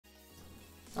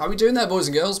How are we doing there, boys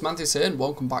and girls? Manthus here and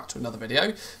welcome back to another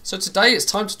video. So today it's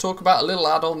time to talk about a little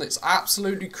add-on that's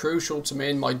absolutely crucial to me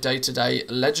in my day-to-day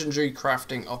legendary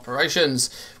crafting operations.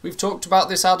 We've talked about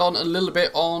this add-on a little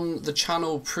bit on the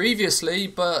channel previously,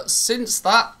 but since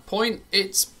that point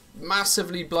it's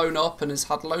massively blown up and has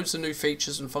had loads of new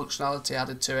features and functionality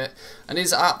added to it, and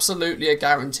is absolutely a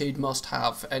guaranteed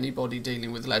must-have for anybody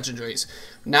dealing with legendaries.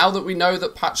 Now that we know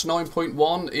that patch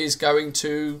 9.1 is going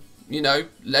to, you know,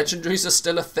 legendaries are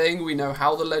still a thing. We know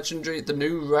how the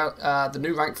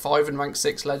new rank 5 and rank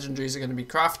 6 legendaries are going to be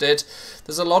crafted.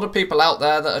 There's a lot of people out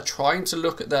there that are trying to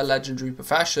look at their legendary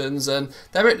professions, and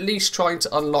they're at least trying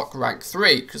to unlock rank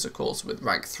 3, because of course with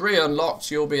rank 3 unlocked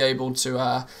you'll be able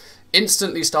to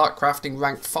instantly start crafting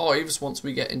rank 5s once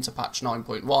we get into patch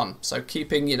 9.1. So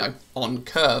keeping, you know, on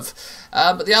curve.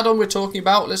 But the add-on we're talking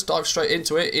about, let's dive straight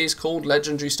into it, is called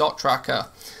Legendary Stock Tracker.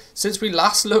 Since we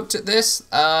last looked at this,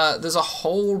 there's a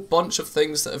whole bunch of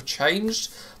things that have changed,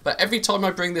 but every time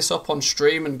I bring this up on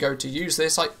stream and go to use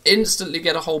this, I instantly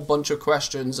get a whole bunch of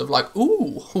questions of like,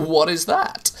 ooh, what is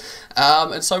that?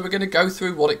 And so we're going to go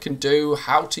through what it can do,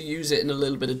 how to use it in a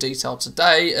little bit of detail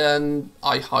today, and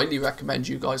I highly recommend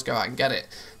you guys go out and get it.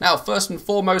 Now, first and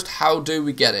foremost, how do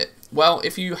we get it? Well,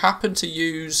 if you happen to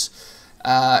use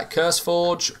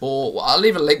CurseForge, or well, I'll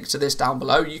leave a link to this down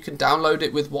below. You can download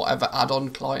it with whatever add-on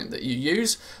client that you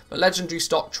use, but Legendary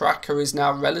Stock Tracker is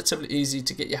now relatively easy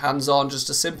to get your hands on. Just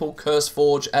a simple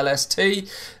CurseForge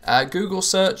LST Google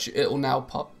search, it will now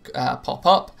pop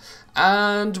up,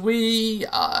 and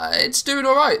it's doing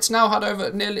all right. It's now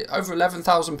had nearly over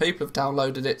 11,000 people have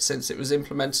downloaded it since it was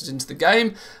implemented into the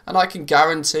game, and I can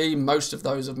guarantee most of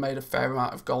those have made a fair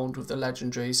amount of gold with the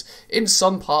legendaries, in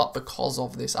some part because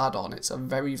of this add-on. It's a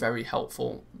very, very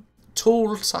helpful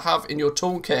tool to have in your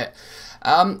toolkit.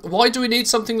 Why do we need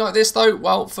something like this though?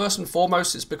 Well, first and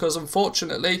foremost, it's because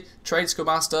unfortunately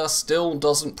Tradesco still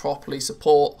doesn't properly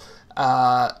support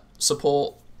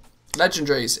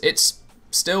legendaries. It's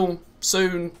still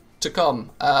soon to come.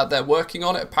 They're working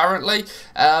on it apparently,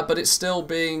 but it's still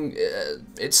being,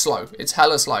 it's slow. It's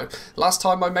hella slow. Last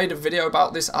time I made a video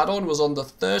about this add-on was on the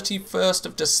 31st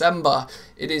of December.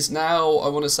 It is now, I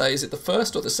want to say, is it the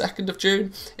 1st or the 2nd of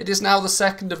June? It is now the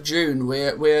 2nd of June. We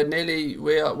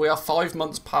are 5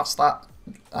 months past that.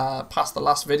 Past the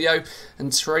last video,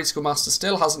 and Tradesco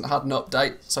still hasn't had an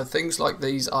update, so things like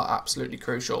these are absolutely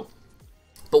crucial.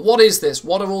 But what is this?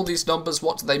 What are all these numbers?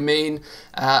 What do they mean?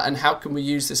 And how can we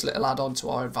use this little add-on to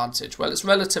our advantage? Well, it's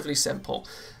relatively simple.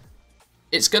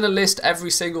 It's going to list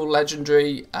every single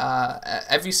legendary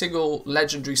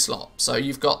slot. So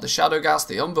you've got the Shadowgas,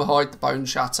 the Umberhide, the Bone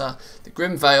Shatter, the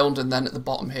Grim Veiled, and then at the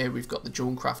bottom here we've got the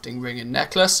Jewel Crafting Ring and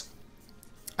Necklace.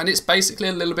 And it's basically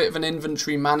a little bit of an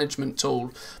inventory management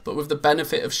tool, but with the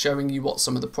benefit of showing you what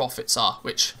some of the profits are,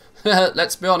 which,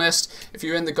 let's be honest, if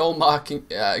you're in the gold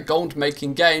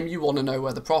making game, you want to know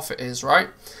where the profit is, right?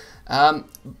 To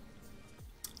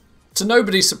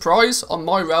nobody's surprise, on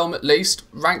my realm at least,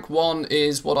 rank 1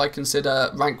 is what I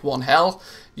consider rank 1 hell.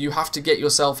 You have to get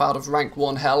yourself out of rank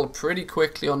 1 hell pretty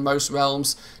quickly on most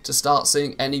realms to start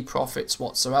seeing any profits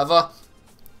whatsoever.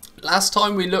 Last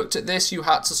time we looked at this, you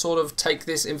had to sort of take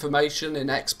this information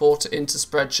and export it into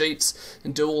spreadsheets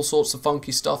and do all sorts of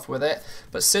funky stuff with it.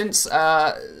 But since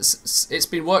it's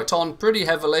been worked on pretty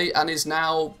heavily and is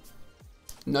now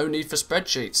no need for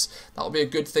spreadsheets. That'll be a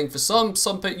good thing for some.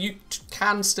 But you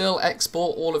can still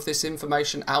export all of this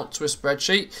information out to a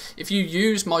spreadsheet. If you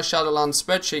use my Shadowlands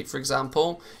spreadsheet, for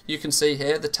example, you can see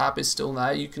here the tab is still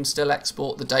there. You can still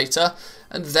export the data,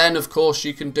 and then of course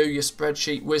you can do your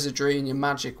spreadsheet wizardry and your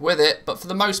magic with it. But for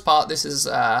the most part, this is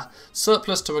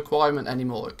surplus to requirement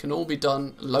anymore. It can all be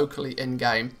done locally in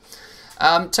game.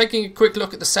 Taking a quick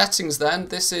look at the settings then,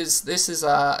 this is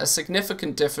a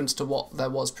significant difference to what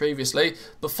there was previously.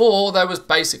 Before, there was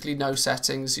basically no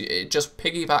settings. It just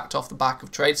piggybacked off the back of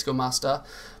Tradesco.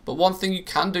 But one thing you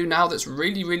can do now that's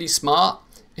really, really smart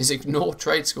is ignore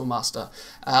Tradesco.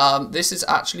 This is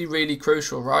actually really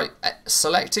crucial, right?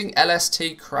 Selecting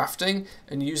LST crafting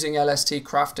and using LST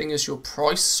crafting as your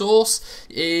price source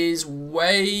is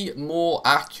way more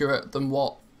accurate than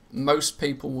what most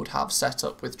people would have set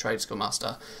up with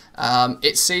Tradesco.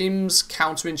 It seems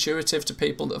counterintuitive to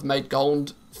people that have made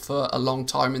gold for a long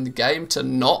time in the game to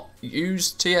not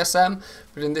use TSM,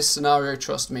 but in this scenario,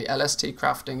 trust me, LST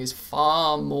crafting is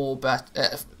far more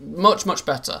much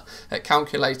better at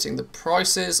calculating the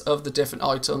prices of the different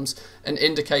items and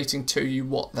indicating to you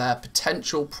what their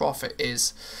potential profit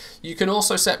is. You can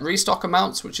also set restock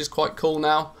amounts, which is quite cool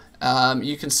now.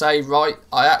 You can say, right,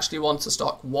 I actually want to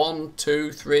stock 1,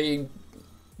 2, 3,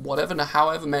 whatever,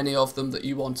 however many of them that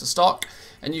you want to stock,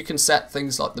 and you can set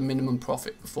things like the minimum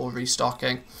profit before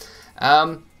restocking.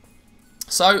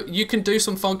 So you can do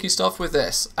some funky stuff with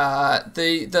this.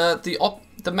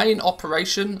 The main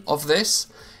operation of this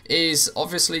is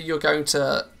obviously you're going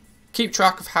to keep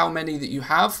track of how many that you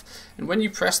have, and when you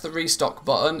press the restock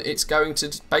button, it's going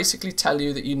to basically tell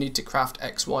you that you need to craft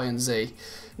X, Y, and Z.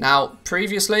 Now,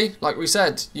 previously, like we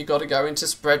said, you got to go into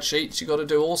spreadsheets, you got to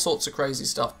do all sorts of crazy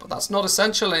stuff, but that's not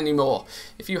essential anymore.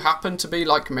 If you happen to be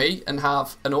like me and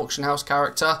have an auction house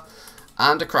character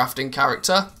and a crafting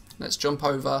character, let's jump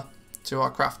over to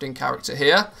our crafting character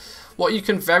here. What you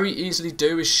can very easily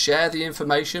do is share the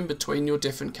information between your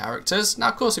different characters. Now,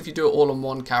 of course, if you do it all on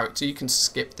one character, you can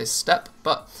skip this step,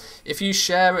 but if you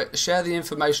share the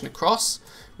information across,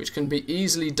 which can be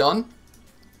easily done,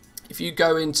 if you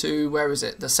go into, where is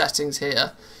it, the settings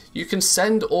here, you can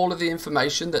send all of the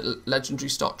information that Legendary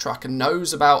Stock Tracker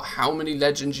knows about how many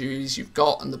legendaries you've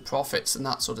got and the profits and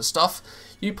that sort of stuff.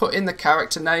 You put in the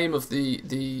character name of of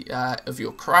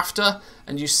your crafter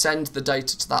and you send the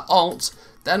data to that alt.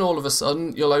 Then all of a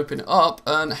sudden you'll open it up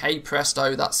and hey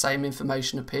presto, that same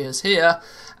information appears here,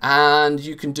 and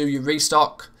you can do your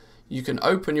restock. You can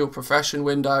open your profession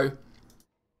window,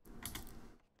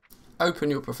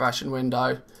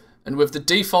 and with the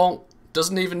default,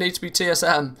 doesn't even need to be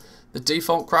TSM, the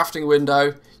default crafting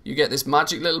window, you get this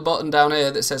magic little button down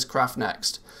here that says craft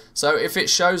next. So if it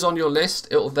shows on your list,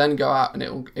 it will then go out and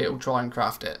it'll try and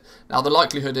craft it. Now the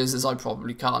likelihood is I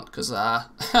probably can't, because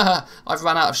I've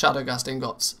run out of Shadowghast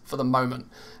ingots for the moment.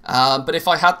 But if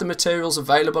I had the materials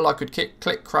available, I could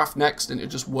click craft next and it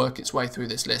would just work its way through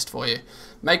this list for you,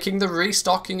 making the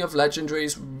restocking of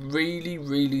legendaries really,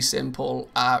 really simple,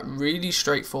 really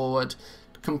straightforward.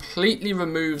 Completely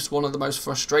removes one of the most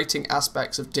frustrating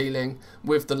aspects of dealing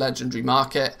with the legendary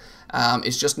market.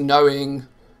 It's just knowing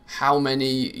how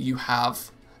many you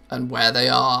have and where they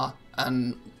are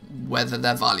and whether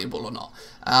they're valuable or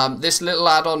not. This little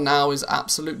add-on now is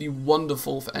absolutely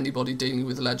wonderful for anybody dealing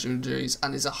with legendaries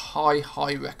and is a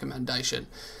high recommendation.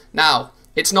 Now,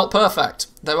 it's not perfect.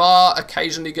 There are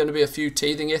occasionally going to be a few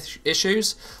teething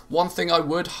issues. One thing I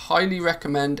would highly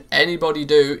recommend anybody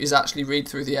do is actually read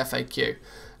through the FAQ.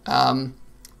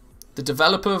 The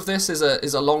developer of this is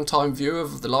a long-time viewer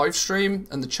of the live stream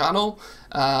and the channel,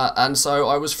 and so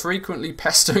I was frequently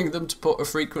pestering them to put a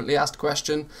frequently asked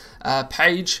question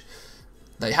page.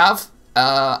 They have,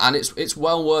 and it's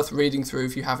well worth reading through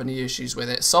if you have any issues with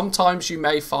it. Sometimes you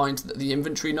may find that the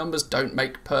inventory numbers don't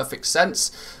make perfect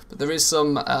sense, but there is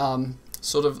some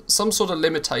sort of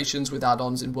limitations with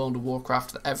add-ons in World of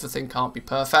Warcraft that everything can't be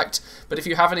perfect. But if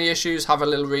you have any issues, have a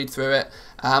little read through it.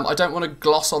 I don't want to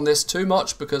gloss on this too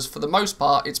much because for the most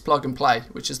part it's plug and play,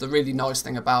 which is the really nice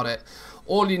thing about it.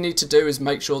 All you need to do is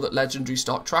make sure that Legendary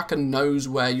Stock Tracker knows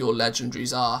where your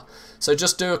legendaries are. So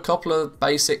just do a couple of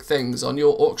basic things on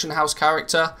your auction house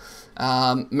character.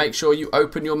 Make sure you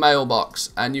open your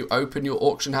mailbox and you open your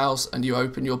auction house and you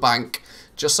open your bank,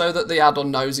 just so that the add-on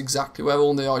knows exactly where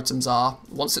all the items are.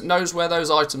 Once it knows where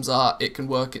those items are, it can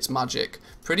work its magic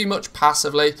pretty much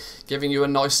passively, giving you a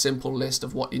nice simple list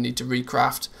of what you need to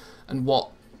recraft and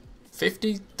what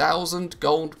 50,000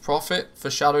 gold profit for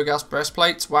Shadowghast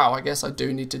breastplates. Wow, I guess I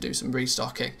do need to do some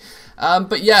restocking.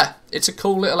 But yeah, it's a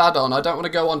cool little add-on. I don't want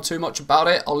to go on too much about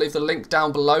it. I'll leave the link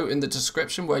down below in the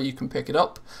description where you can pick it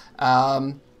up.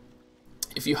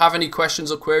 If you have any questions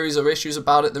or queries or issues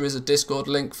about it, there is a Discord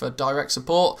link for direct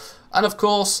support. And of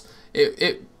course,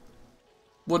 it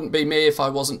wouldn't be me if I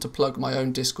wasn't to plug my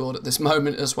own Discord at this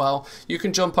moment as well. You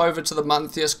can jump over to the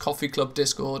Mantheus Coffee Club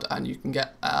Discord and you can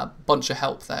get a bunch of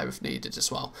help there if needed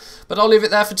as well. But I'll leave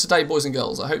it there for today, boys and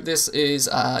girls. I hope this is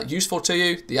useful to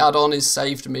you. The add-on has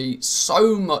saved me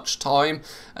so much time,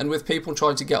 and with people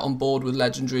trying to get on board with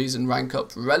legendaries and rank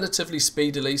up relatively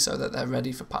speedily so that they're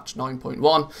ready for patch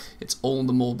 9.1, it's all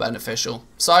the more beneficial.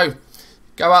 So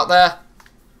go out there,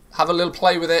 have a little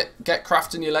play with it, get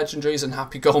crafting your legendaries, and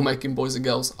happy goal making, boys and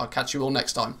girls. I'll catch you all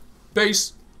next time.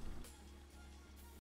 Peace!